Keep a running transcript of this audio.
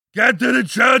Get to the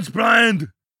church blind!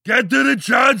 Get to the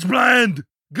church blind!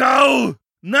 Go!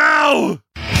 Now!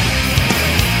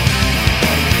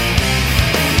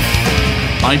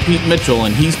 I'm Pete Mitchell,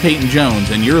 and he's Peyton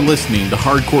Jones, and you're listening to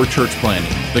Hardcore Church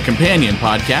Planting, the companion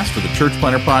podcast for the Church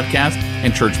Planter Podcast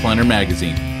and Church Planter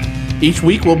Magazine. Each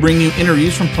week, we'll bring you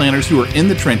interviews from planters who are in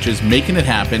the trenches making it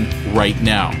happen right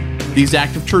now. These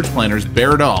active church planters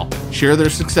bear it all, share their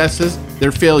successes,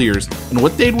 their failures, and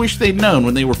what they'd wish they'd known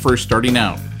when they were first starting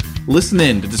out. Listen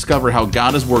in to discover how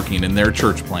God is working in their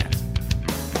church plant.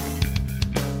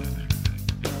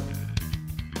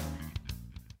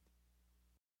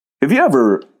 Have you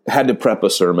ever had to prep a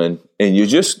sermon and you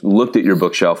just looked at your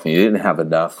bookshelf and you didn't have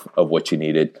enough of what you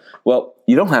needed? Well,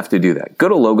 you don't have to do that. Go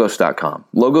to Logos.com.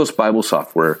 Logos Bible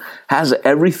Software has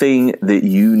everything that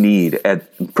you need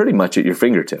at pretty much at your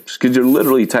fingertips, because you're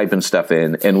literally typing stuff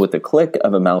in, and with the click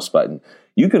of a mouse button,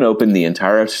 you can open the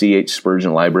entire C.H.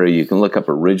 Spurgeon library. You can look up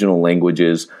original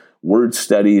languages, word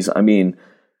studies. I mean,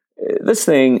 this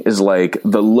thing is like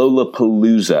the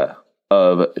Lollapalooza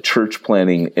of church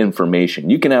planting information.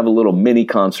 You can have a little mini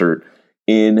concert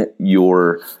in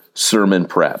your sermon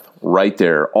prep right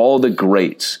there. All the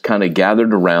greats kind of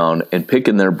gathered around and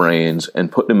picking their brains and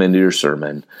putting them into your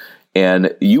sermon.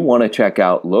 And you want to check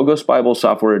out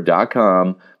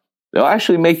logosbiblesoftware.com. They'll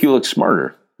actually make you look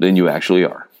smarter than you actually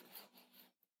are.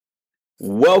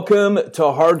 Welcome to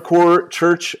Hardcore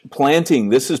Church Planting.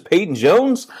 This is Peyton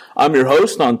Jones. I'm your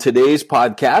host on today's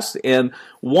podcast, and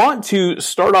want to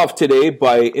start off today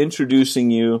by introducing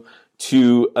you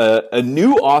to a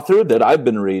new author that I've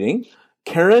been reading,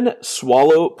 Karen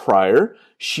Swallow Prior.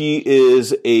 She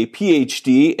is a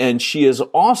PhD, and she is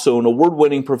also an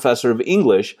award-winning professor of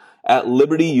English at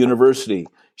Liberty University.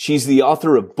 She's the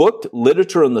author of Booked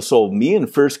Literature on the Soul of Me and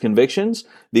Fierce Convictions,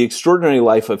 The Extraordinary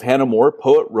Life of Hannah More,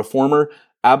 poet, reformer,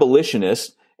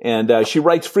 abolitionist, and she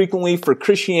writes frequently for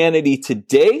Christianity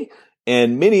Today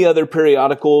and many other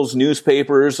periodicals,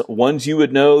 newspapers, ones you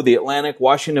would know, The Atlantic,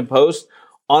 Washington Post.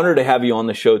 Honor to have you on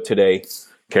the show today,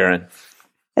 Karen.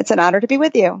 It's an honor to be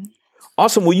with you.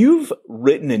 Awesome. Well, you've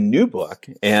written a new book,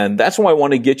 and that's why I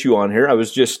want to get you on here. I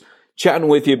was just chatting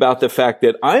with you about the fact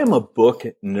that I am a book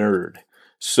nerd.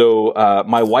 So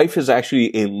my wife is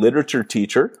actually a literature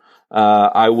teacher.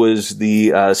 I was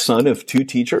the son of two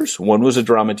teachers. One was a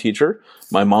drama teacher.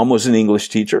 My mom was an English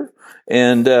teacher.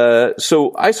 And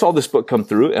so I saw this book come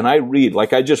through, and I read,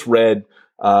 like I just read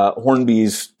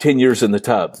Hornby's 10 Years in the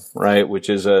Tub, right, which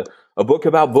is a book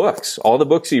about books, all the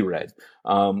books he read.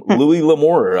 Louis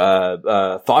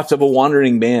L'Amour, Thoughts of a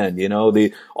Wandering Man, you know,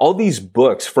 all these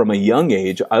books from a young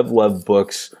age. I've loved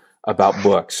books about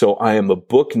books. So I am a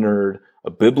book nerd, a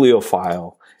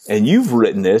bibliophile, and you've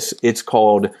written this. It's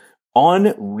called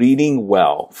On Reading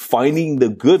Well, Finding the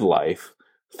Good Life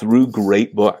Through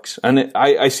Great Books. And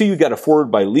I see you got a foreword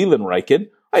by Leland Ryken.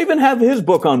 I even have his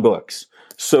book on books.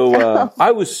 So I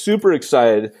was super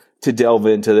excited to delve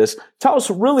into this. Tell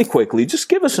us really quickly, just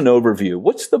give us an overview.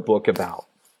 What's the book about?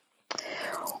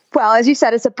 Well, as you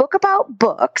said, it's a book about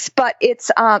books, but it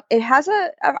has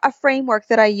a framework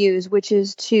that I use, which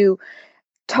is to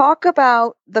talk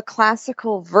about the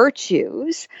classical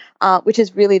virtues, which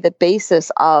is really the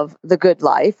basis of the good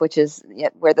life, which is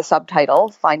where the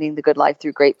subtitle, Finding the Good Life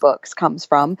Through Great Books, comes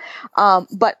from.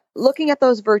 But looking at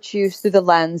those virtues through the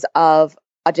lens of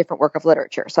a different work of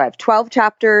literature. So I have 12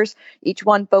 chapters, each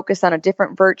one focused on a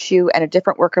different virtue and a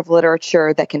different work of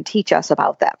literature that can teach us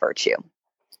about that virtue.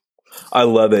 I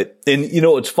love it. And, you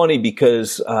know, it's funny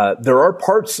because there are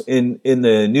parts in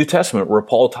the New Testament where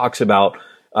Paul talks about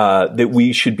that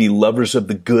we should be lovers of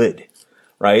the good,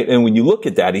 right? And when you look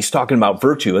at that, he's talking about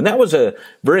virtue. And that was a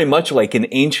very much like an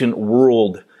ancient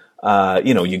world.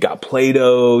 You got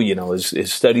Plato,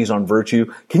 his studies on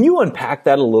virtue. Can you unpack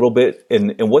that a little bit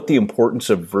and what the importance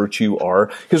of virtue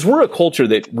are? Because we're a culture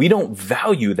that we don't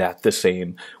value that the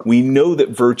same. We know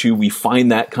that virtue, we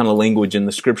find that kind of language in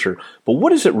the scripture, but what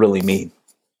does it really mean?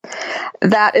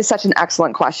 That is such an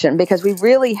excellent question, because we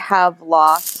really have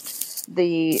lost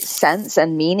the sense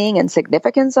and meaning and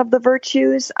significance of the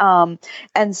virtues. And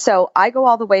so I go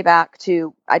all the way back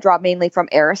to, I draw mainly from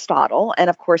Aristotle. And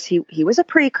of course, he was a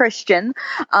pre-Christian.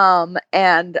 So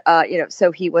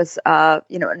he was,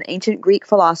 an ancient Greek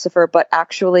philosopher, but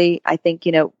actually, I think,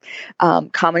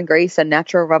 common grace and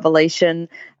natural revelation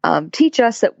teach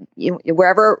us that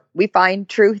wherever we find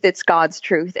truth, it's God's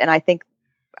truth. And I think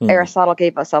Aristotle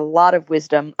gave us a lot of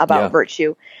wisdom about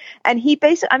virtue. And he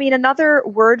another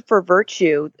word for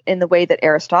virtue in the way that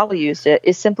Aristotle used it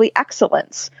is simply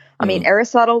excellence. I mean,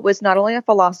 Aristotle was not only a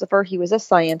philosopher, he was a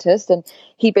scientist, and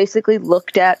he basically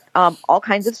looked at all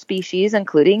kinds of species,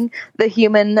 including the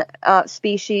human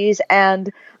species,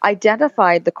 and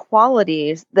identified the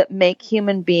qualities that make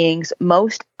human beings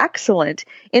most excellent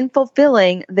in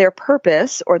fulfilling their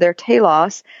purpose or their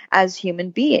telos as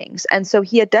human beings. And so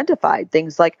he identified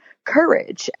things like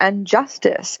courage and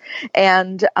justice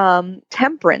and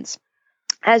temperance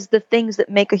as the things that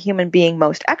make a human being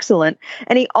most excellent.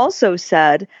 And he also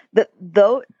said that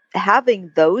though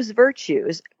having those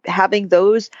virtues, having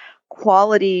those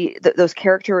those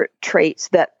character traits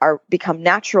that are become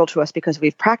natural to us because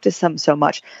we've practiced them so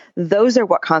much, those are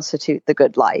what constitute the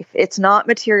good life. It's not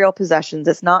material possessions.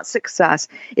 It's not success.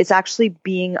 It's actually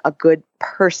being a good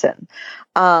person.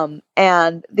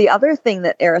 And the other thing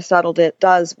that Aristotle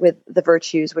does with the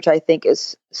virtues, which I think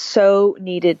is so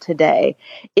needed today,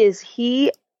 is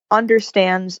he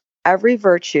understands every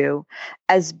virtue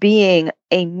as being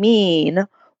a mean,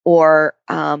 or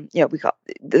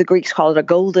the Greeks call it a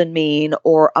golden mean,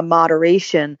 or a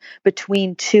moderation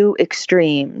between two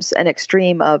extremes, an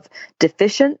extreme of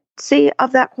deficiency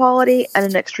of that quality and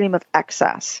an extreme of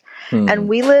excess. And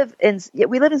we live in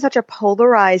such a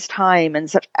polarized time, and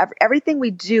such everything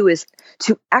we do is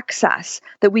to excess,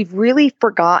 that we've really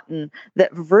forgotten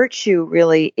that virtue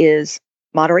really is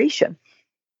moderation.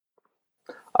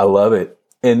 I love it.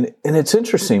 And it's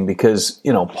interesting because,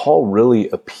 Paul really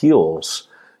appeals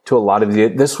to a lot of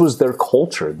this was their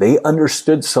culture. They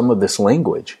understood some of this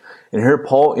language. And here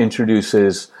Paul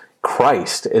introduces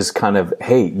Christ as kind of,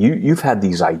 hey, you've had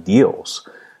these ideals,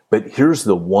 but here's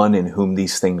the one in whom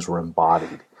these things were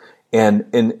embodied.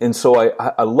 And so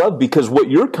I love, because what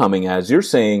you're coming as, you're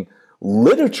saying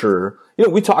literature,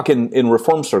 we talk in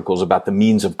Reform circles about the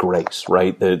means of grace,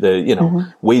 right?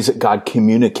 The ways that God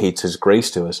communicates his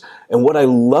grace to us. And what I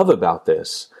love about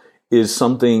this is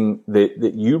something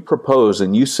that you propose,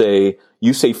 and you say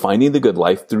finding the good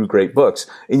life through great books.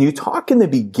 And you talk in the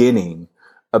beginning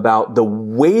about the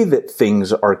way that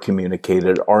things are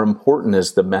communicated are important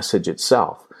as the message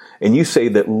itself. And you say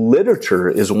that literature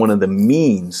is one of the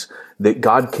means that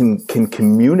God can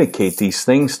communicate these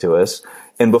things to us.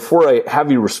 And before I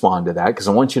have you respond to that, because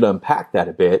I want you to unpack that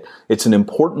a bit, it's an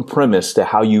important premise to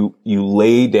how you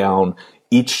lay down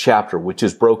each chapter, which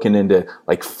is broken into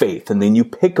like faith, and then you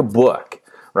pick a book,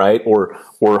 right? Or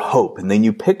hope, and then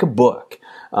you pick a book,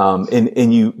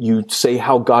 and you say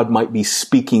how God might be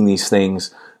speaking these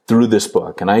things through this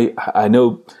book. And I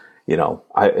know,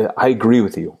 I agree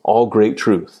with you. All great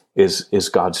truth is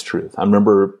God's truth. I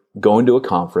remember going to a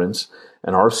conference,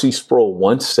 and R.C. Sproul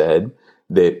once said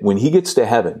that when he gets to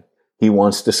heaven, he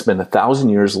wants to spend 1,000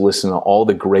 years listening to all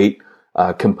the great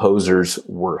composers'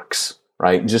 works.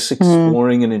 Right? Just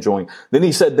exploring and enjoying. Then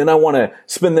he said, then I want to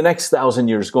spend the next 1,000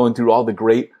 years going through all the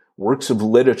great works of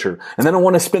literature. And then I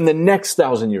want to spend the next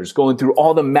 1,000 years going through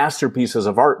all the masterpieces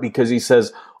of art, because he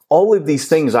says, all of these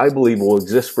things I believe will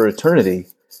exist for eternity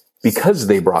because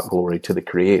they brought glory to the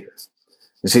Creator.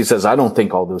 And so he says, I don't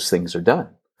think all those things are done.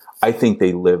 I think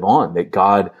they live on, that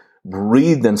God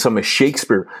breathed, and some of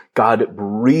Shakespeare, God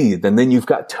breathed. And then you've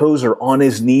got Tozer on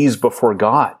his knees before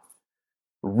God,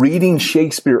 reading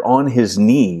Shakespeare on his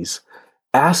knees,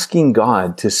 asking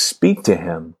God to speak to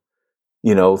him,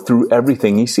 through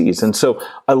everything he sees. And so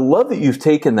I love that you've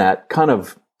taken that kind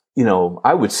of,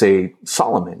 I would say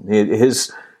Solomon,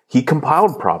 he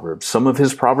compiled Proverbs. Some of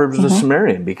his Proverbs were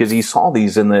Sumerian, because he saw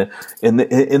these in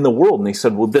the world, and he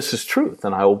said, well, this is truth.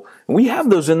 And we have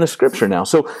those in the scripture now.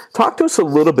 So talk to us a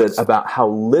little bit about how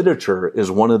literature is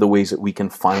one of the ways that we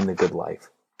can find the good life.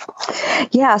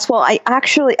 Yes. Well,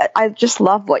 I just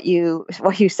love what you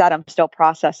said. I'm still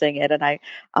processing it. And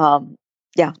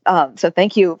so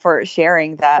thank you for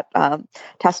sharing that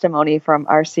testimony from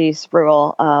R.C.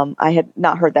 Sproul. I had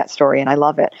not heard that story, and I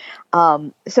love it.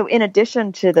 So in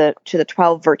addition to the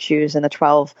 12 virtues and the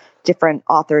 12 different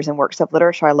authors and works of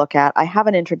literature I look at, I have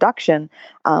an introduction,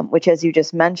 which, as you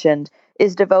just mentioned,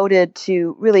 is devoted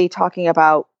to really talking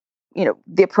about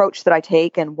the approach that I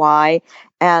take and why,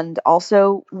 and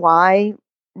also why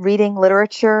reading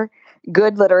literature,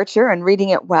 good literature, and reading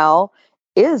it well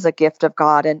is a gift of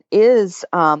God, and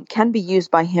can be used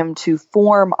by him to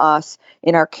form us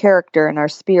in our character and our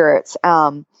spirits.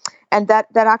 And that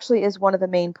actually is one of the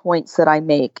main points that I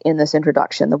make in this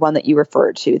introduction, the one that you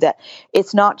referred to, that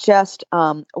it's not just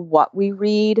what we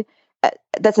read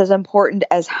that's as important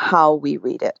as how we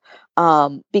read it.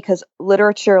 Because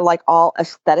literature, like all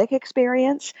aesthetic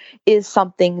experience, is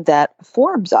something that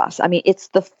forms us. I mean, it's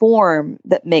the form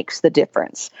that makes the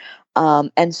difference.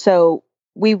 And so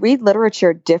we read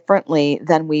literature differently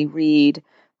than we read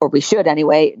or we should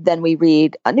anyway, then we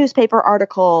read a newspaper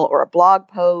article or a blog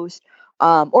post,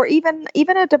 or even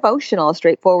a devotional, a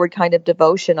straightforward kind of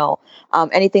devotional,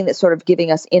 anything that's sort of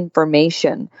giving us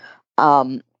information.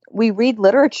 We read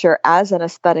literature as an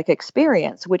aesthetic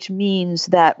experience, which means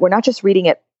that we're not just reading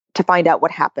it to find out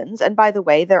what happens. And by the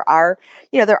way, there are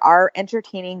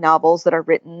entertaining novels that are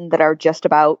written that are just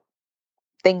about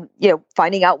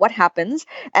finding out what happens,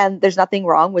 and there's nothing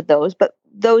wrong with those, but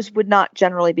those would not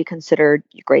generally be considered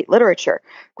great literature.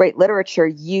 Great literature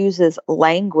uses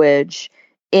language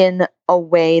in a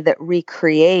way that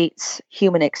recreates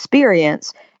human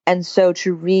experience. And so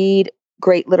to read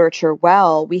great literature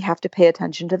well, we have to pay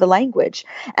attention to the language.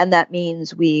 And that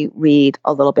means we read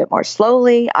a little bit more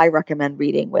slowly. I recommend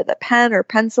reading with a pen or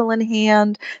pencil in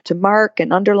hand to mark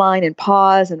and underline and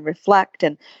pause and reflect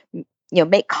and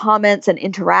make comments and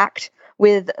interact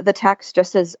with the text,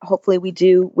 just as hopefully we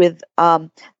do with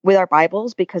our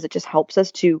Bibles, because it just helps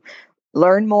us to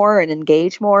learn more and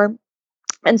engage more.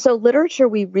 And so literature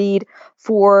we read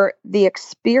for the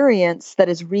experience that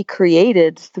is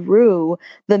recreated through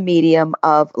the medium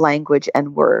of language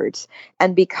and words.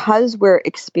 And because we're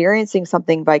experiencing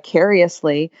something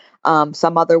vicariously,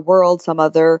 some other world, some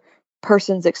other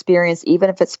person's experience, even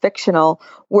if it's fictional,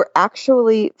 we're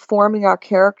actually forming our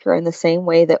character in the same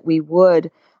way that we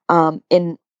would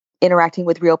in interacting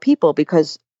with real people,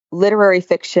 because literary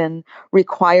fiction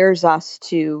requires us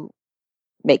to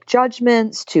make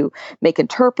judgments, to make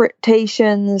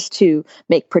interpretations, to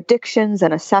make predictions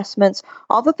and assessments,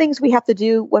 all the things we have to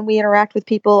do when we interact with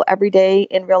people every day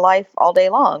in real life all day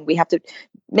long. We have to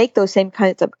make those same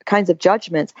kinds of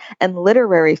judgments, and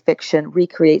literary fiction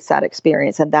recreates that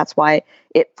experience, and that's why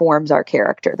it forms our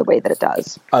character the way that it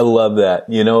does. I love that.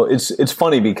 It's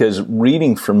funny because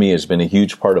reading for me has been a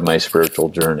huge part of my spiritual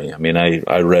journey. I mean,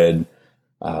 I read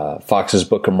Fox's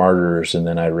Book of Martyrs, and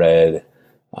then I read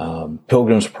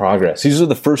Pilgrim's Progress. These are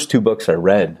the first two books I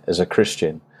read as a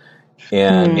Christian.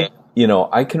 And,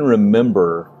 I can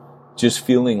remember just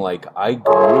feeling like I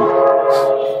grew.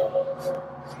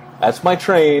 That's my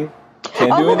train.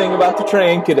 Can't do anything about the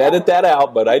train. Could edit that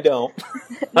out, but I don't.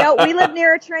 No, we live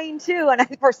near a train too.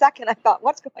 And for a second, I thought,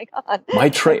 what's going on? My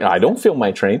train. I don't feel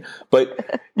my train.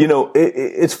 But,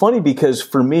 it's funny because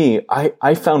for me,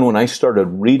 I found when I started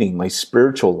reading, my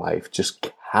spiritual life just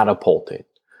catapulted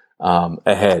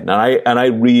ahead. And I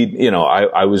read,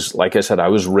 I was, like I said, I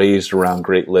was raised around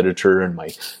great literature, and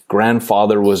my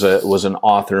grandfather was an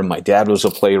author, and my dad was a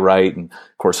playwright. And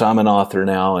of course I'm an author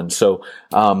now. And so,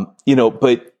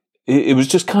 but it was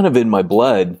just kind of in my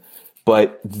blood.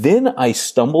 But then I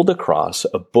stumbled across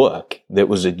a book that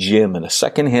was a gem in a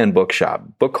secondhand bookshop,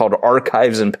 a book called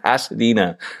Archives in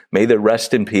Pasadena. May they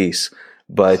rest in peace.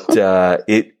 But,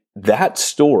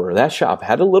 that shop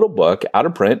had a little book out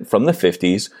of print from the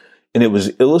 50s. And it was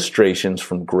illustrations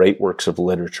from great works of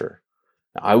literature.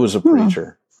 Now, I was a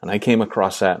preacher, and I came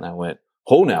across that, and I went,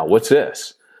 "Oh, now what's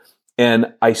this?"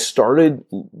 And I started.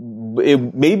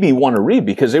 It made me want to read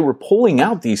because they were pulling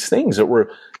out these things that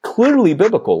were clearly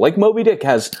biblical. Like Moby Dick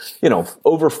has,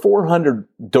 over 400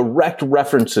 direct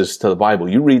references to the Bible.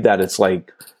 You read that, it's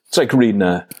like reading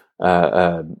a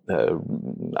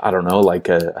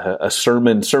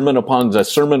sermon upon a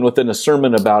sermon within a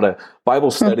sermon about a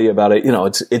Bible study about it.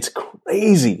 It's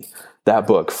crazy, that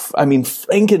book. I mean,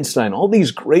 Frankenstein, all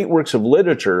these great works of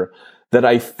literature that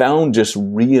I found just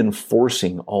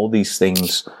reinforcing all these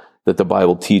things that the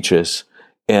Bible teaches.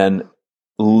 And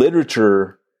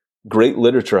literature, great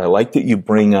literature, I like that you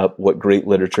bring up what great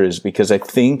literature is, because I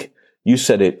think you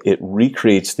said it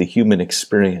recreates the human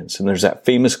experience. And there's that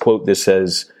famous quote that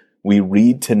says, "We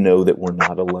read to know that we're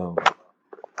not alone."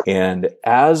 And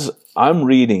as I'm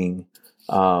reading,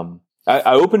 I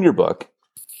opened your book.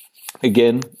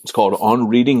 Again, it's called On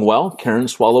Reading Well, Karen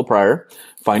Swallow Prior,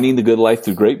 Finding the Good Life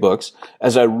Through Great Books.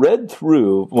 As I read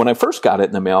through, when I first got it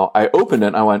in the mail, I opened it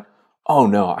and I went, "Oh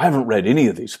no, I haven't read any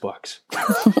of these books."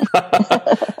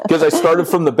 Because I started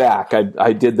from the back.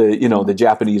 I did the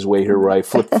Japanese way here, where I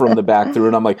flipped from the back through,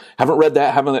 and I'm like, haven't read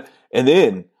that, and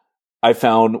then I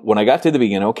found when I got to the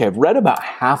beginning, okay, I've read about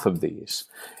half of these.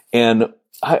 And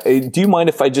do you mind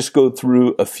if I just go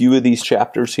through a few of these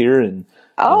chapters here? And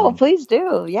please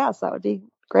do. Yes, that would be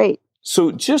great.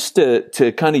 So just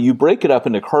to kind of, you break it up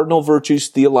into cardinal virtues,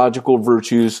 theological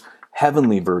virtues,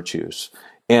 heavenly virtues.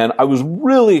 And I was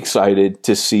really excited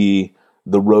to see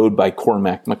The Road by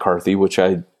Cormac McCarthy, which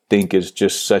I think is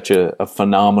just such a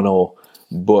phenomenal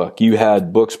book. You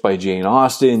had books by Jane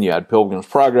Austen, you had Pilgrim's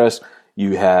Progress,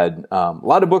 you had a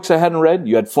lot of books I hadn't read.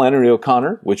 You had Flannery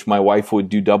O'Connor, which my wife would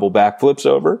do double backflips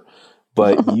over.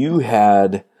 But you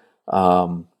had,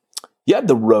 Yeah,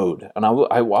 The Road. And I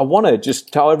want to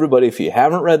just tell everybody, if you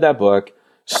haven't read that book,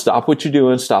 stop what you're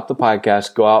doing, stop the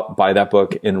podcast, go out, buy that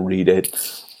book and read it.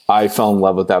 I fell in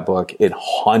love with that book. It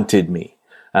haunted me.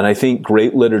 And I think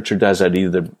great literature does that.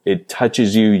 Either it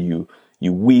touches you,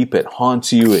 you weep, it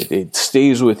haunts you, it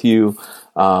stays with you.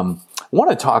 I want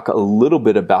to talk a little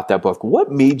bit about that book.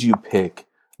 What made you pick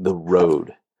The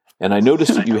Road? And I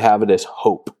noticed that you have it as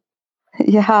hope.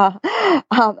 Yeah.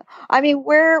 I mean,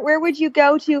 where would you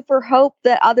go to for hope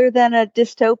that other than a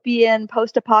dystopian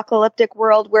post-apocalyptic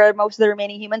world where most of the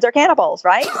remaining humans are cannibals,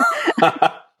 right?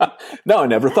 No, I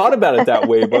never thought about it that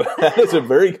way, but that is a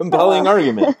very compelling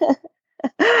argument.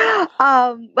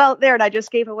 Well, there, and I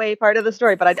just gave away part of the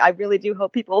story, but I really do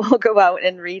hope people will go out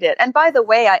and read it. And by the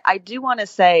way, I do want to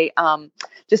say,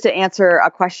 just to answer a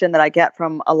question that I get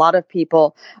from a lot of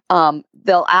people,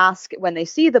 they'll ask when they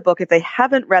see the book, if they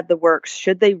haven't read the works,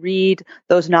 should they read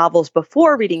those novels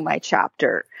before reading my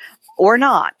chapter or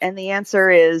not? And the answer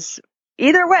is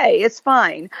either way, it's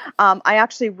fine. I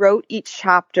actually wrote each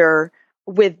chapter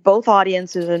with both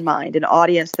audiences in mind, an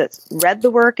audience that's read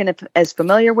the work and is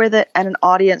familiar with it, and an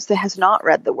audience that has not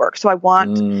read the work. So I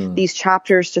want these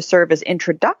chapters to serve as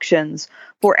introductions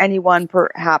for anyone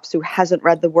perhaps who hasn't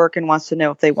read the work and wants to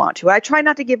know if they want to. I try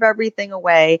not to give everything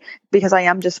away because I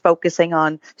am just focusing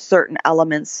on certain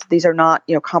elements. These are not,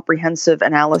 comprehensive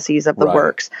analyses of the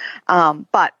works.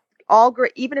 But all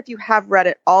great, even if you have read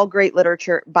it, all great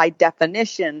literature by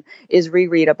definition is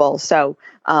rereadable. So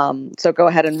go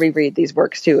ahead and reread these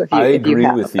works too. If you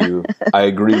agree with you. I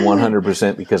agree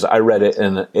 100% because I read it,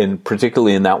 and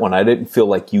particularly in that one, I didn't feel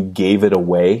like you gave it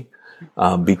away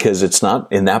because it's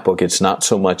not in that book. It's not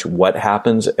so much what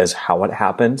happens as how it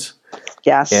happens.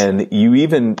 Yes, and you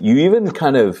even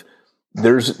kind of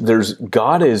there's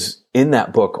God is in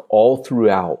that book all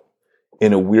throughout.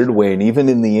 In a weird way, and even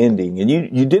in the ending. And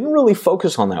you didn't really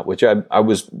focus on that, which I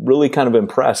was really kind of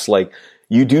impressed. Like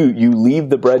you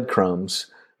leave the breadcrumbs,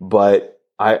 but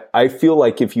I feel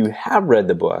like if you have read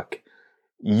the book,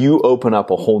 you open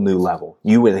up a whole new level.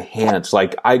 You enhance,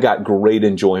 like I got great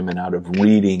enjoyment out of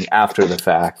reading after the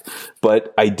fact,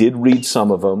 but I did read some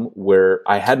of them where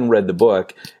I hadn't read the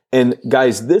book. And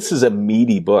guys, this is a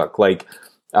meaty book. Like,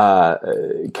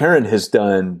 Karen has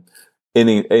done an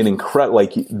incredible,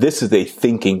 like this is a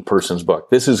thinking person's book.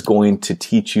 This is going to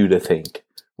teach you to think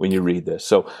when you read this.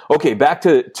 So, okay, back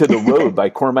to The Road by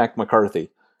Cormac McCarthy.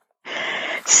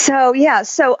 So, yeah.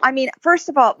 So, I mean, first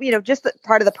of all, just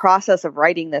part of the process of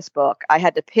writing this book, I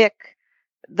had to pick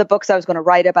the books I was going to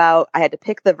write about. I had to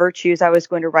pick the virtues I was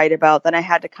going to write about. Then I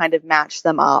had to kind of match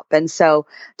them up. And so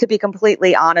to be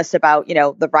completely honest about,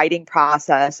 the writing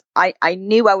process, I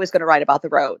knew I was going to write about The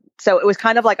Road. So it was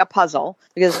kind of like a puzzle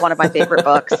because it's one of my favorite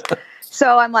books.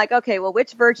 So I'm like, okay, well,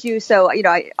 which virtue? So,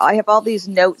 I have all these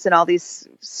notes and all these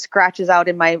scratches out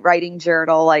in my writing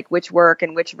journal, like which work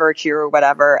and which virtue or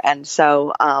whatever. And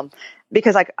so,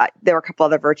 because there were a couple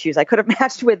other virtues I could have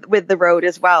matched with The Road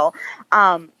as well.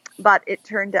 But it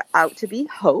turned out to be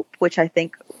hope, which I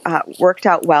think worked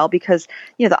out well because,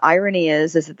 the irony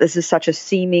is that this is such a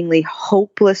seemingly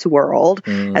hopeless world.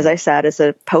 As I said, it's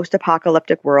a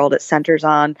post-apocalyptic world. It centers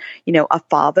on, a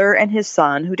father and his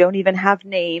son who don't even have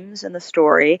names in the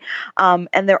story.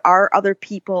 And there are other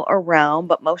people around,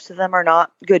 but most of them are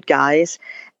not good guys.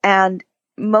 And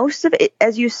most of it,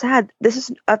 as you said, this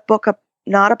is a book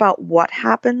not about what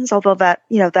happens, although that,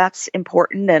 that's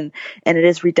important and it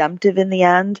is redemptive in the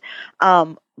end.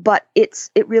 But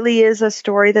it really is a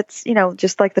story that's,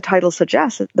 just like the title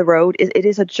suggests, The Road, it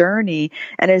is a journey,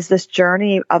 and it is this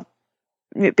journey of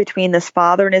between this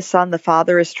father and his son. The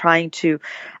father is trying to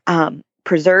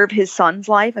preserve his son's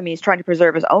life. I mean, he's trying to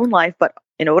preserve his own life, but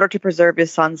in order to preserve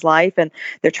his son's life, and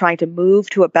they're trying to move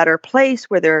to a better place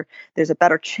where there's a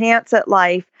better chance at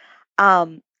life.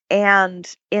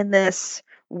 And in this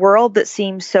world that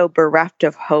seems so bereft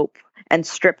of hope and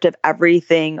stripped of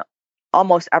everything,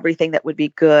 almost everything that would be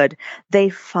good, they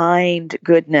find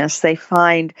goodness. They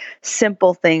find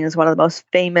simple things. One of the most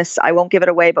famous, I won't give it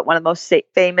away, but one of the most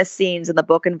famous scenes in the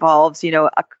book involves,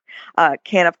 a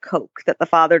can of Coke that the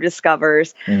father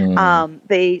discovers.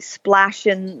 They splash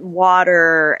in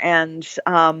water and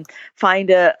find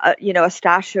a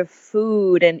stash of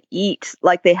food and eat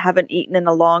like they haven't eaten in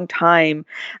a long time.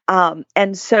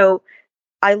 And so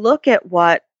I look at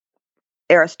what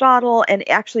Aristotle, and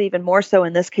actually even more so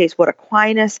in this case, what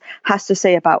Aquinas has to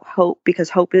say about hope, because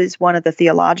hope is one of the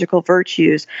theological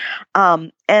virtues.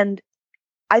 And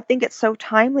I think it's so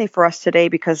timely for us today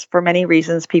because for many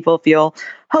reasons people feel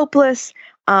hopeless.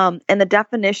 And the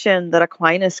definition that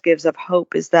Aquinas gives of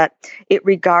hope is that it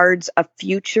regards a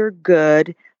future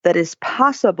good that is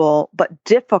possible but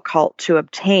difficult to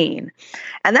obtain.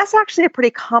 And that's actually a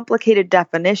pretty complicated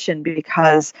definition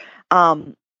because,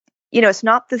 it's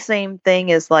not the same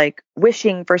thing as like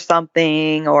wishing for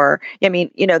something, or,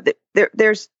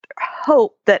 there's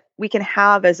hope that we can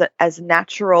have as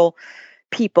natural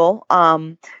people,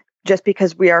 just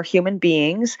because we are human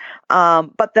beings.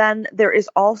 But then there is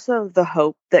also the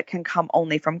hope that can come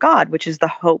only from God, which is the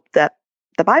hope that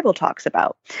the Bible talks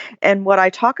about. And what I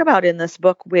talk about in this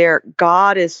book, where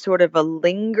God is sort of a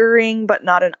lingering but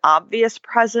not an obvious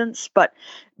presence, but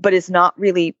is not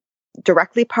really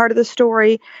directly part of the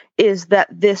story, is that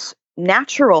this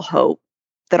natural hope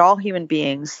that all human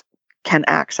beings can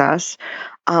access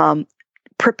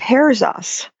prepares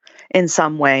us in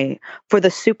some way for the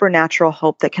supernatural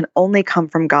hope that can only come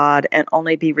from God and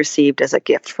only be received as a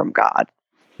gift from God.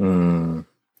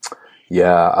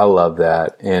 Yeah, I love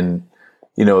that. And,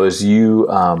 as you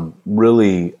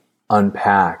really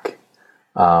unpack,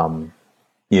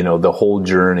 the whole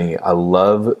journey, I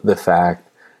love the fact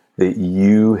that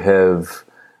you have,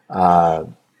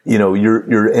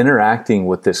 you're interacting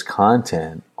with this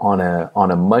content on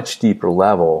a much deeper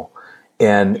level.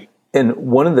 And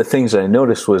one of the things that I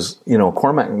noticed was,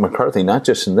 Cormac McCarthy, not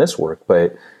just in this work,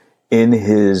 but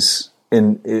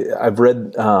I've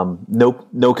read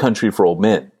No Country for Old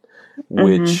Men,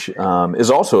 which is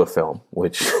also a film,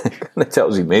 which kind of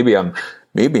tells you maybe I'm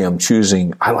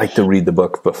choosing. I like to read the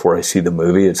book before I see the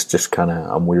movie. It's just kind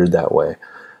of, I'm weird that way.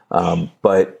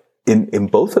 But in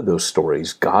both of those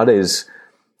stories, God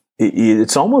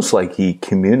it's almost like he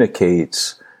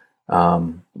communicates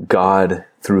God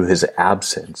through his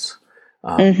absence.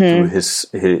 Through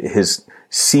his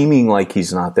seeming like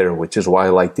he's not there, which is why I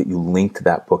like that you linked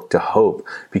that book to hope,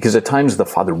 because at times the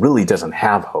father really doesn't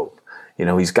have hope.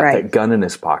 He's got that gun in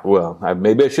his pocket. Well,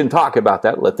 maybe I shouldn't talk about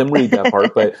that. Let them read that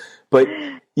part. But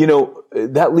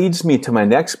that leads me to my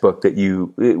next book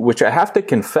which I have to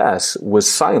confess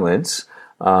was Silence,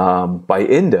 by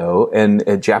Endo, and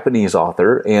a Japanese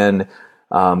author, and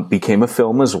became a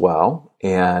film as well.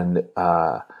 And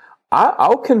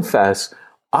I'll confess,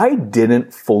 I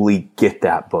didn't fully get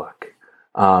that book.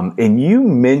 And you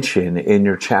mention in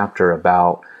your chapter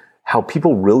about how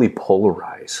people really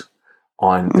polarize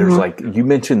on, there's you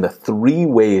mentioned the 3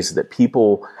 ways that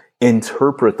people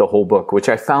interpret the whole book, which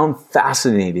I found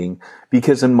fascinating,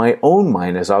 because in my own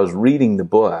mind, as I was reading the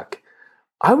book,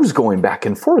 I was going back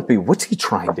and forth. What's he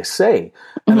trying to say?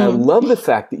 And I love the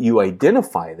fact that you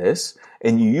identify this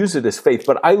and you use it as faith.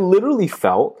 But I literally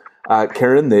felt,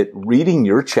 Karen, that reading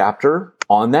your chapter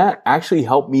on that actually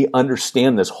helped me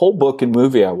understand this whole book and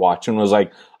movie I watched, and was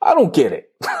like, I don't get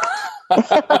it.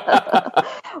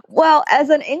 Well, as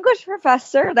an English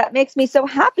professor, that makes me so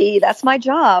happy. That's my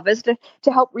job, is to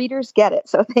help readers get it.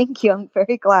 So thank you. I'm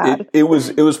very glad. It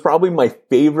was probably my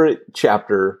favorite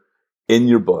chapter in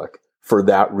your book for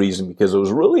that reason, because it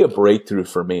was really a breakthrough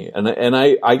for me. And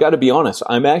I got to be honest,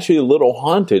 I'm actually a little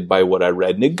haunted by what I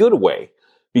read, in a good way,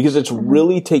 because it's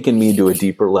really taken me to a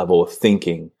deeper level of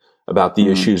thinking about the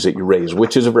issues that you raise,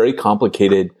 which is a very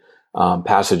complicated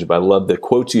passage. But I love the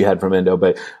quotes you had from Endo.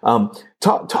 But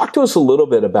talk to us a little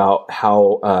bit about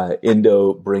how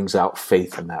Endo brings out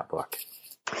faith in that book.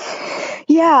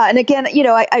 Yeah, and again,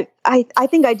 I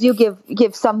think I do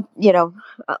give some,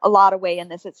 a lot away in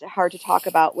this. It's hard to talk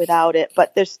about without it,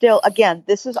 but there's still, again,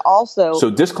 this is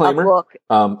also disclaimer, a book.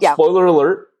 Spoiler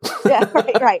alert. Yeah,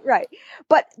 right.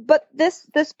 But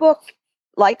this book,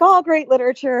 like all great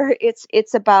literature,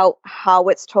 it's about how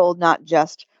it's told, not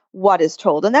just what is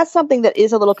told. And that's something that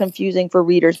is a little confusing for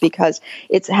readers, because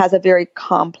it has a very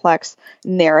complex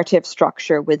narrative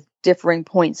structure with differing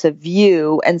points of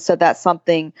view. And so that's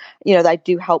something, that I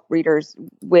do help readers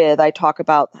with. I talk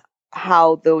about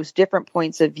how those different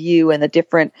points of view and the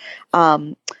different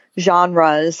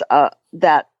genres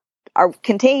that are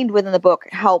contained within the book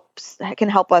can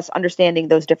help us understanding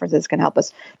those differences, can help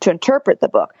us to interpret the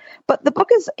book. But the book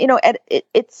is,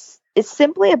 it's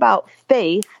simply about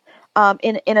faith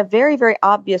in a very, very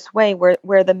obvious way,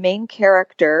 where the main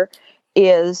character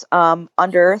is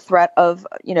under threat of,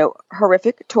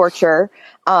 horrific torture,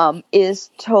 is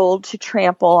told to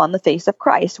trample on the face of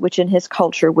Christ, which in his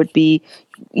culture would be,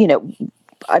 an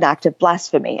act of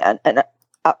blasphemy, an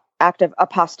act of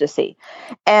apostasy.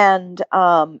 And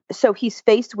so he's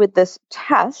faced with this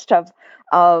test of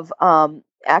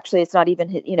actually, it's not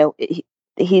even,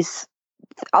 he's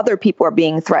other people are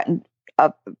being threatened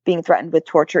with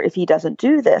torture if he doesn't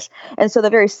do this. And so the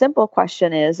very simple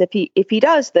question is, if he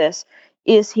does this,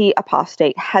 is he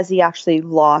apostate? Has he actually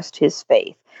lost his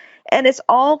faith? And it's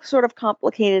all sort of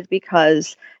complicated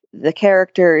because, the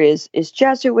character is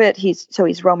Jesuit.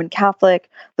 He's Roman Catholic.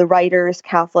 The writer is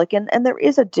Catholic, and there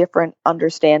is a different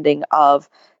understanding of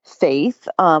faith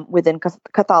within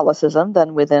Catholicism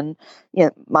than within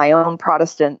my own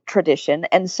Protestant tradition.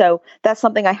 And so that's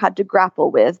something I had to grapple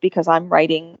with because I'm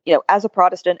writing as a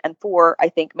Protestant and for, I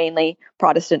think, mainly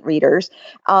Protestant readers.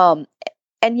 And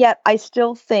yet I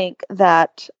still think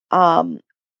that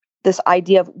this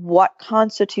idea of what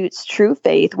constitutes true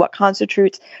faith, what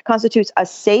constitutes a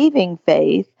saving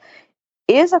faith,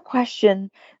 is a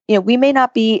question. We may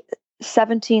not be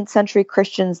 17th century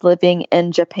Christians living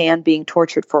in Japan being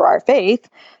tortured for our faith,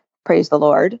 praise the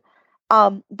Lord.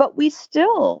 But we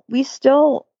still,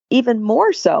 even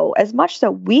more so, as much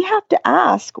so, we have to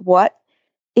ask, what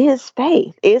is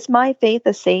faith? Is my faith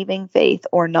a saving faith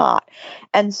or not?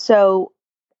 And so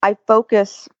I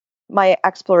focus my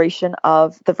exploration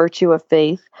of the virtue of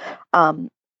faith on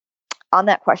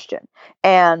that question,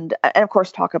 and of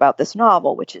course talk about this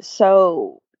novel, which is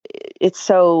so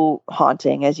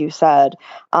haunting, as you said,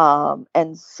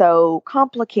 and so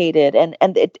complicated, and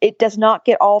it does not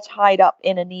get all tied up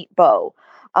in a neat bow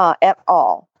at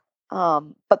all.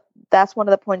 But that's one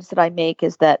of the points that I make,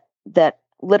 is that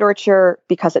literature,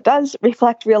 because it does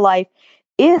reflect real life,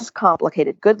 is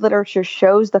complicated. Good literature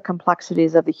shows the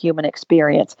complexities of the human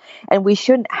experience, and we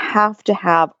shouldn't have to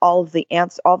have all the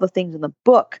things in the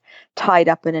book tied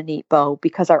up in a neat bow,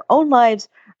 because our own lives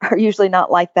are usually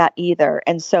not like that either.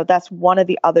 And so that's one of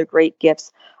the other great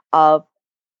gifts of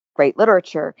great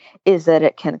literature, is that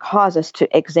it can cause us to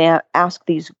ask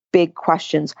these big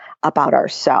questions about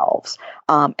ourselves.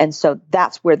 And so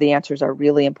that's where the answers are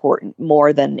really important,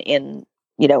 more than in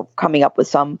coming up with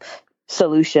some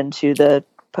solution to the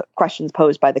questions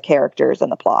posed by the characters and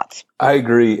the plots. I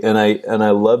agree, and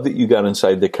I love that you got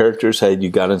inside the character's head, you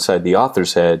got inside the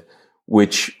author's head,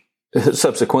 which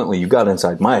subsequently you got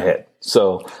inside my head.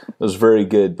 So it was very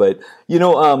good. But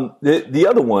the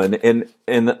other one, and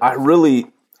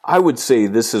I would say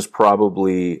this is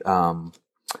probably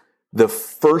the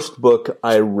first book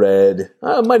I read.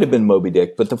 It might have been Moby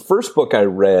Dick, but the first book I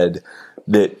read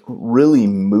that really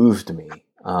moved me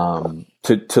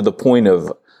to the point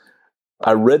of,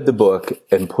 I read the book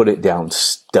and put it down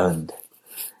stunned.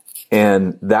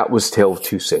 And that was Tale of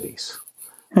Two Cities.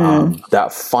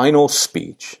 That final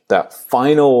speech, that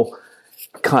final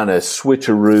kind of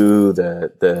switcheroo,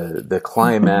 the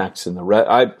climax and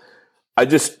I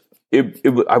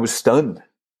was stunned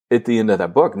at the end of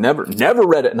that book. Never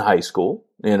read it in high school,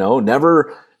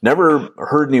 never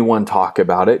heard anyone talk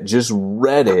about it, just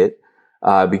read it,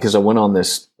 because I went on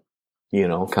this,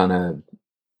 kind of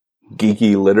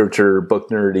geeky literature, book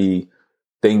nerdy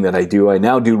thing that I do. I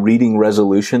now do reading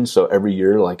resolutions. So every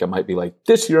year, I might be like,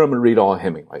 this year I'm going to read all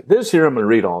Hemingway. This year I'm going to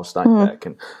read all Steinbeck.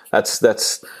 And that's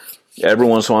every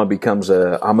once in a while it becomes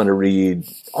I'm going to read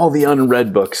all the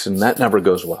unread books, and that never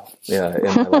goes well. Yeah, in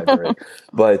my library.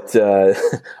 But I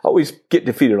always get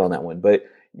defeated on that one. But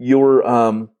you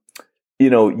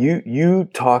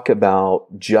talk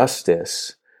about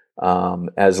justice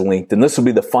as linked, and this will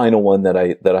be the final one that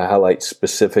I highlight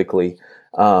specifically.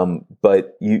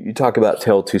 But you talk about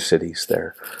Tale of Two Cities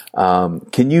there.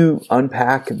 Can you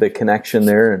unpack the connection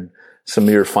there and some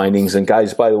of your findings? And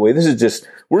guys, by the way,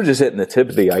 we're just hitting the tip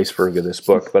of the iceberg of this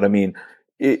book. But I mean,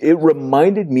 it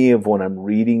reminded me of when I'm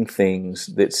reading things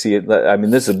that see it. I mean,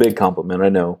 this is a big compliment, I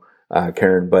know,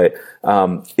 Karen, but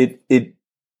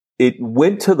it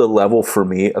went to the level for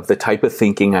me of the type of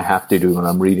thinking I have to do when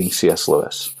I'm reading C.S.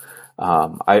 Lewis.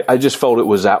 I just felt it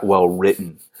was that well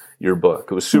written, your book.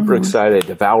 I was super excited,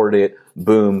 devoured it,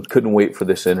 boom, couldn't wait for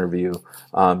this interview.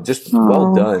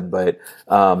 Well done, but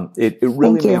it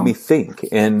really made me think.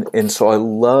 And so I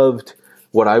loved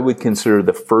what I would consider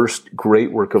the first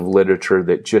great work of literature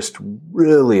that just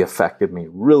really affected me,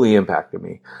 really impacted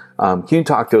me. Can you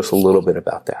talk to us a little bit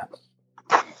about that?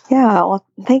 Yeah, well,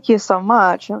 thank you so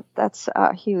much. That's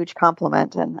a huge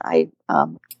compliment, and I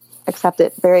accept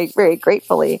it very, very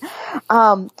gratefully.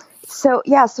 So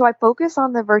I focus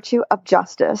on the virtue of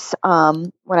justice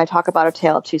when I talk about A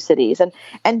Tale of Two Cities.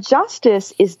 And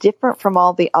justice is different from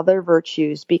all the other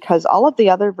virtues because all of the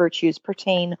other virtues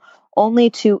pertain only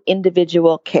to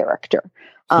individual character.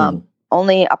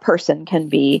 Only a person can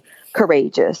be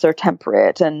courageous or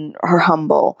temperate or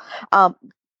humble.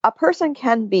 A person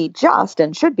can be just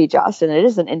and should be just, and it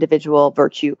is an individual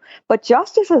virtue. But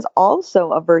justice is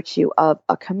also a virtue of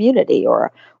a community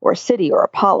or a city or a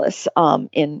polis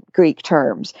in Greek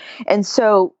terms. And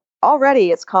so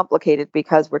already it's complicated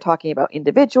because we're talking about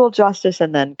individual justice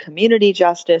and then community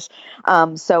justice.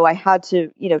 So I had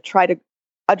to, try to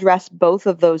address both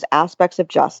of those aspects of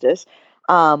justice.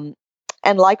 And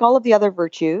like all of the other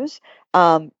virtues,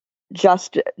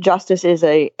 justice is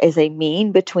a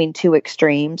mean between two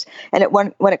extremes, and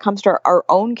when it comes to our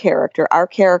own character, our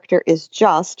character is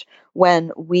just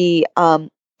when we are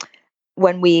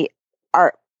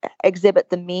exhibit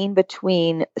the mean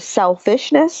between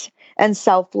selfishness and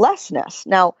selflessness.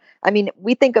 Now, I mean,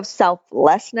 we think of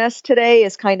selflessness today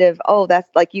as kind of, oh, that's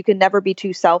like you can never be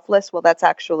too selfless. Well, that's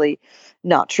actually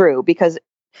not true, because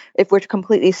if we're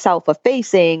completely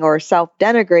self-effacing or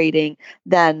self-denigrating,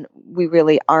 then we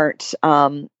really aren't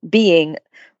being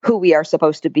who we are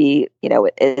supposed to be,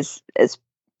 as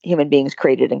human beings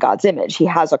created in God's image. He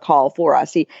has a call for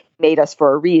us. He made us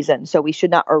for a reason. So we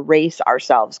should not erase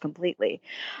ourselves completely.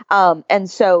 And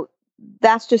so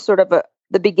that's just sort of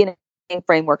the beginning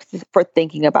framework for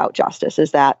thinking about justice,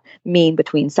 is that mean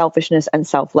between selfishness and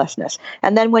selflessness.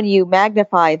 And then when you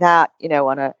magnify that,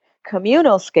 on a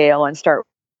communal scale and start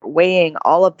weighing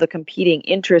all of the competing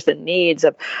interests and needs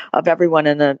of everyone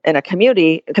in a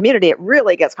community, it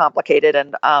really gets complicated.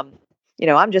 And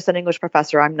I'm just an English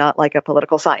professor. I'm not like a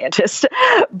political scientist,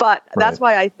 but that's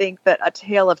why I think that A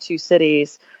Tale of Two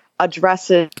Cities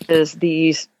addresses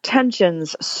these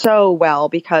tensions so well,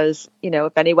 because,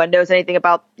 if anyone knows anything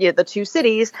about the two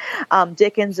cities,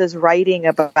 Dickens is writing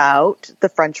about the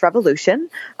French Revolution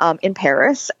in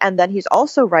Paris. And then he's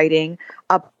also writing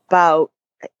about,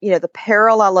 the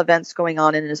parallel events going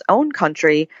on in his own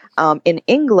country, in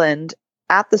England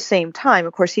at the same time.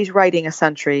 Of course, he's writing a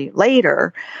century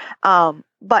later,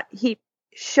 but he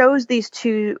shows these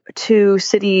two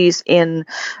cities in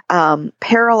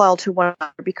parallel to one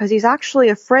another, because he's actually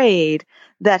afraid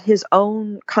that his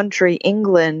own country,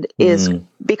 England, is,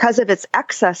 because of its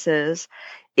excesses,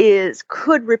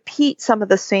 could repeat some of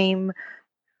the same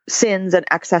sins and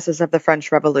excesses of the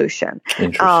French Revolution.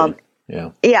 Interesting.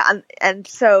 And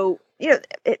so,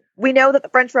 we know that the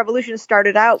French Revolution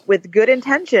started out with good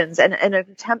intentions and an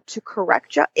attempt to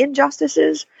correct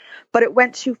injustices, but it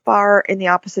went too far in the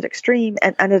opposite extreme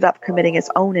and ended up committing its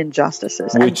own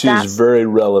injustices. Which is very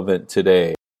relevant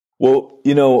today. Well,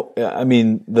 I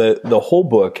mean, the whole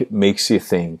book makes you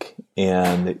think,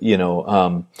 and,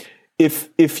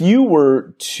 if you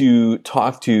were to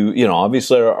talk to,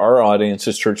 obviously our audience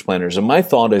is church planners, and my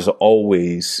thought is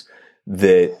always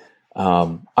that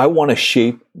I want to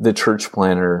shape the church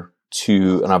planner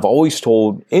and I've always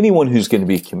told anyone who's going to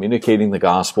be communicating the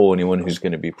gospel, anyone who's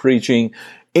going to be preaching,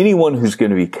 anyone who's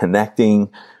going to be connecting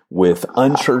with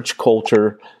unchurched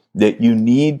culture, that you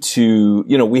need to,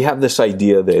 we have this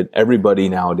idea that everybody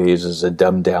nowadays is a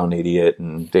dumbed down idiot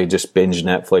and they just binge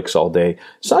Netflix all day.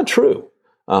 It's not true.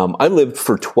 I lived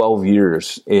for 12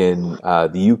 years in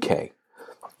the UK.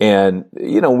 And,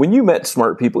 when you met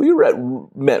smart people, you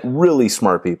met really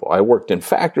smart people. I worked in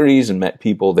factories and met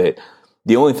people that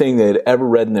the only thing they had ever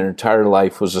read in their entire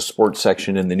life was a sports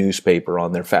section in the newspaper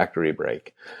on their factory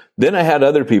break. Then I had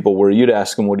other people where you'd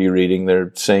ask them, what are you reading?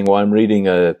 They're saying, well, I'm reading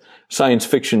a science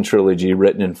fiction trilogy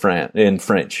written in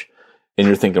French. And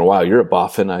you're thinking, wow, you're a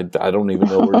boffin. I don't even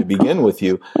know where to begin with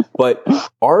you. But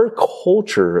our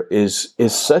culture is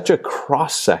such a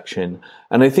cross section.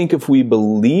 And I think if we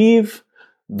believe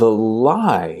the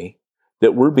lie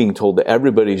that we're being told that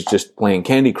everybody's just playing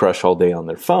Candy Crush all day on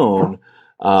their phone,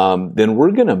 then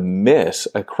we're going to miss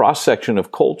a cross-section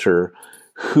of culture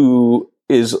who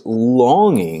is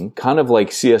longing, kind of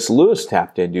like C.S. Lewis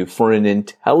tapped into, for an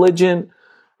intelligent,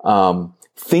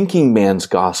 thinking man's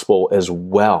gospel as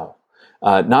well.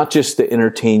 Not just to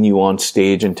entertain you on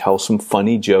stage and tell some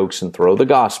funny jokes and throw the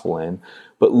gospel in,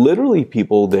 but literally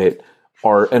people that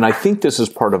are, and I think this is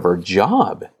part of our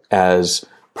job as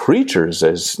preachers,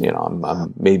 as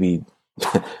I'm maybe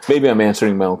I'm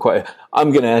answering my own question.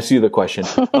 I'm going to ask you the question.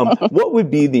 What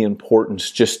would be the importance,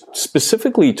 just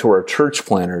specifically to our church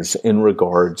planners, in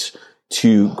regards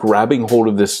to grabbing hold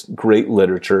of this great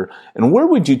literature, and where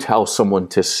would you tell someone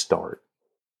to start?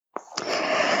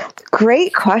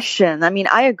 Great question. I mean,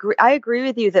 I agree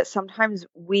with you that sometimes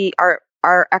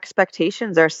our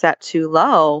expectations are set too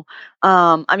low.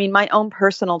 I mean, my own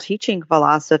personal teaching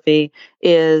philosophy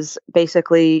is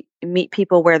basically meet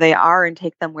people where they are and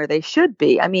take them where they should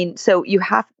be. I mean, so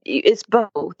it's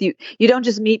both. You don't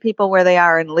just meet people where they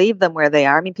are and leave them where they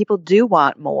are. I mean, people do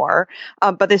want more,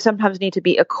 but they sometimes need to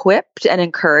be equipped and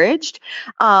encouraged,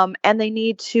 and they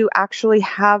need to actually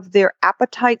have their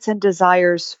appetites and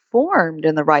desires formed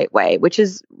in the right way, which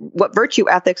is what virtue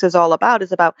ethics is all about.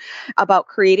 Is about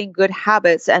creating good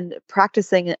habits and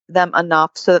practicing them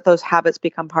enough so that those habits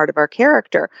become part of our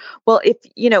character. Well, if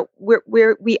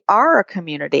we are a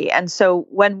community, and so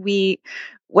when we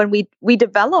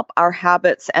develop our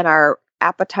habits and our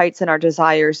appetites and our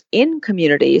desires in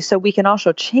community, so we can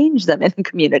also change them in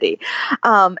community.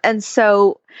 And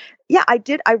so, I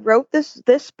did. I wrote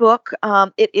this book.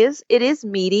 It is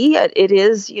meaty. It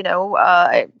is,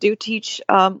 I do teach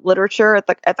literature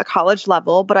at the college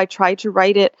level, but I tried to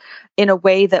write it in a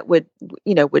way that would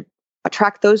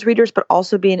attract those readers, but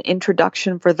also be an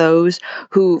introduction for those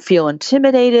who feel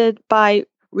intimidated by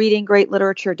reading great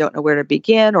literature, don't know where to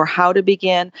begin or how to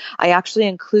begin. I actually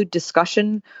include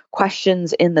discussion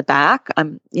questions in the back.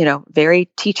 I'm, very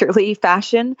teacherly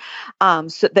fashion,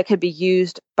 so that could be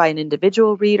used by an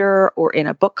individual reader or in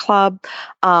a book club.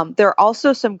 There are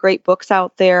also some great books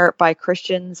out there by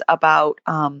Christians about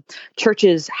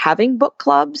churches having book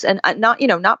clubs, and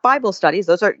not Bible studies.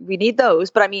 We need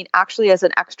those, but I mean, actually as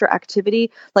an extra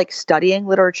activity, like studying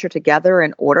literature together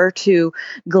in order to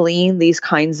glean these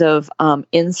kinds of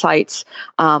insights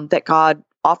that God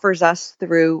offers us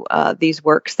through these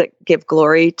works that give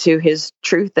glory to his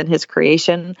truth and his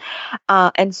creation.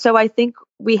 And so I think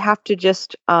we have to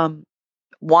just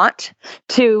want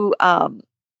to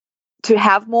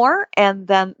have more. And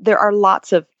then there are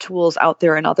lots of tools out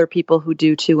there and other people who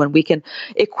do too. And we can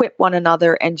equip one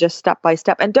another and just step by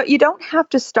step. And you don't have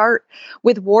to start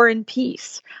with War and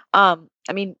Peace.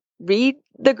 Read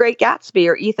The Great Gatsby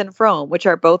or Ethan Frome, which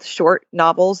are both short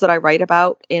novels that I write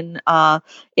about in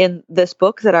this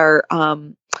book that are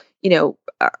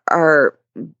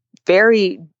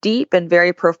very deep and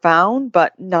very profound,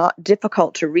 but not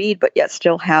difficult to read, but yet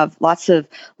still have lots of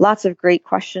great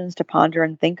questions to ponder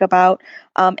and think about.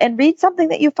 And read something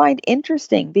that you find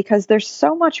interesting, because there's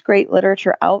so much great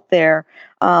literature out there.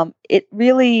 You're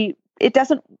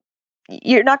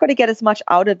not going to get as much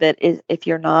out of it if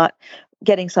you're not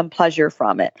getting some pleasure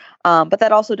from it. But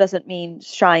that also doesn't mean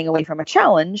shying away from a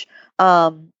challenge.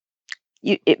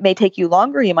 It may take you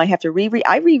longer. You might have to reread.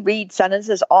 I reread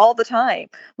sentences all the time.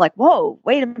 I'm like, whoa,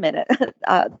 wait a minute.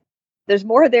 There's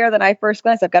more there than I first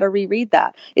glanced. I've got to reread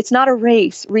that. It's not a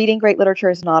race. Reading great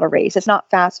literature is not a race. It's not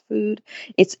fast food.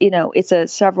 It's a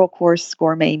several course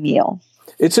gourmet meal.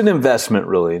 It's an investment,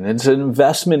 really, and it's an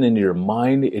investment in your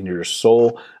mind, in your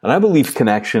soul, and I believe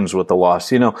connections with the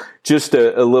lost. Just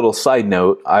a little side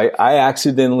note, I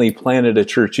accidentally planted a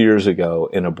church years ago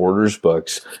in a Borders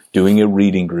Books doing a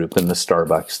reading group in the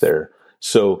Starbucks there.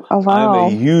 So I'm a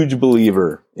huge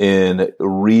believer in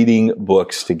reading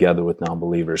books together with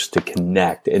non-believers to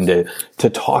connect and to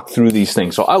talk through these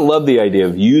things. So I love the idea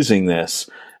of using this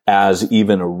as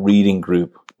even a reading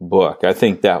group book. I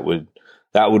think that would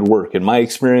work. In my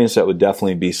experience, that would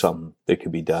definitely be something that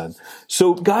could be done.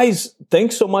 So guys,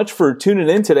 thanks so much for tuning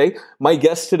in today. My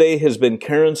guest today has been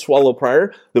Karen Swallow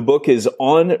Prior. The book is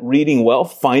On Reading Well,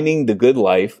 Finding the Good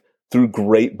Life Through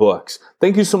Great Books.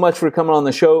 Thank you so much for coming on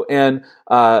the show. And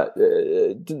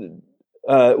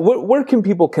where can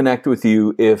people connect with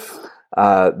you if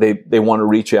they want to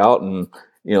reach out and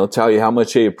tell you how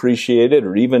much they appreciate it,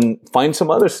 or even find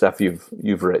some other stuff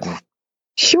you've written?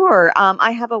 Sure.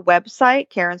 I have a website,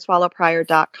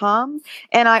 KarenSwallowPrior.com.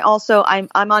 And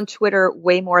I'm on Twitter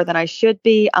way more than I should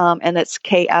be. And it's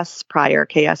KS Prior,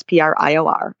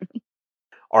 KSPRIOR.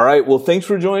 All right. Well, thanks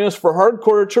for joining us for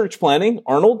Hardcore Church Planting.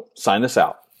 Arnold, sign us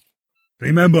out.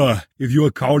 Remember, if you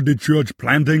are called to church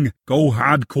planting, go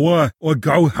hardcore or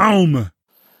go home.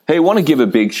 Hey, I want to give a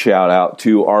big shout out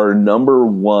to our number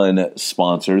one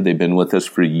sponsor. They've been with us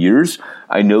for years.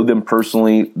 I know them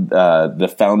personally.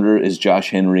 The founder is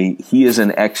Josh Henry. He is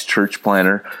an ex-church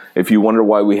planner. If you wonder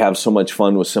why we have so much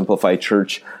fun with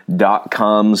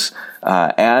SimplifyChurch.com's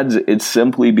ads, it's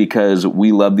simply because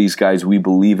we love these guys. We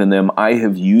believe in them. I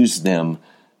have used them.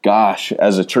 Gosh,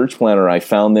 as a church planner, I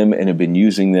found them and have been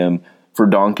using them for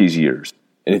donkey's years.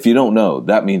 And if you don't know,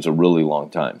 that means a really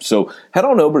long time. So head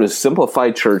on over to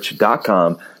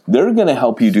SimplifyChurch.com. They're going to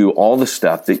help you do all the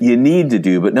stuff that you need to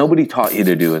do, but nobody taught you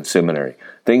to do in seminary.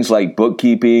 Things like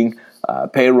bookkeeping,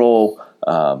 payroll,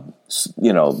 dealing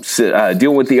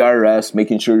with the IRS,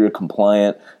 making sure you're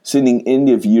compliant, sending end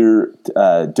of year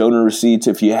donor receipts.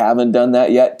 If you haven't done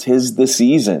that yet, 'tis the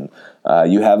season.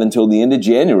 You have until the end of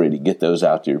January to get those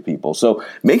out to your people. So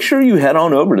make sure you head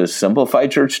on over to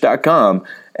SimplifyChurch.com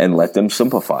and let them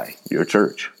simplify your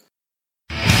church.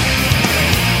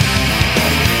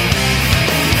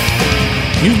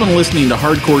 You've been listening to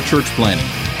Hardcore Church Planting.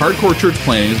 Hardcore Church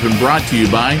Planting has been brought to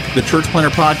you by the Church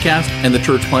Planter Podcast and the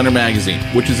Church Planter Magazine,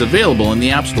 which is available in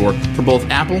the App Store for both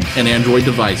Apple and Android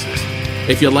devices.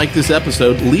 If you like this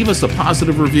episode, leave us a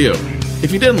positive review.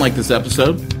 If you didn't like this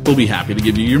episode, we'll be happy to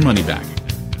give you your money back.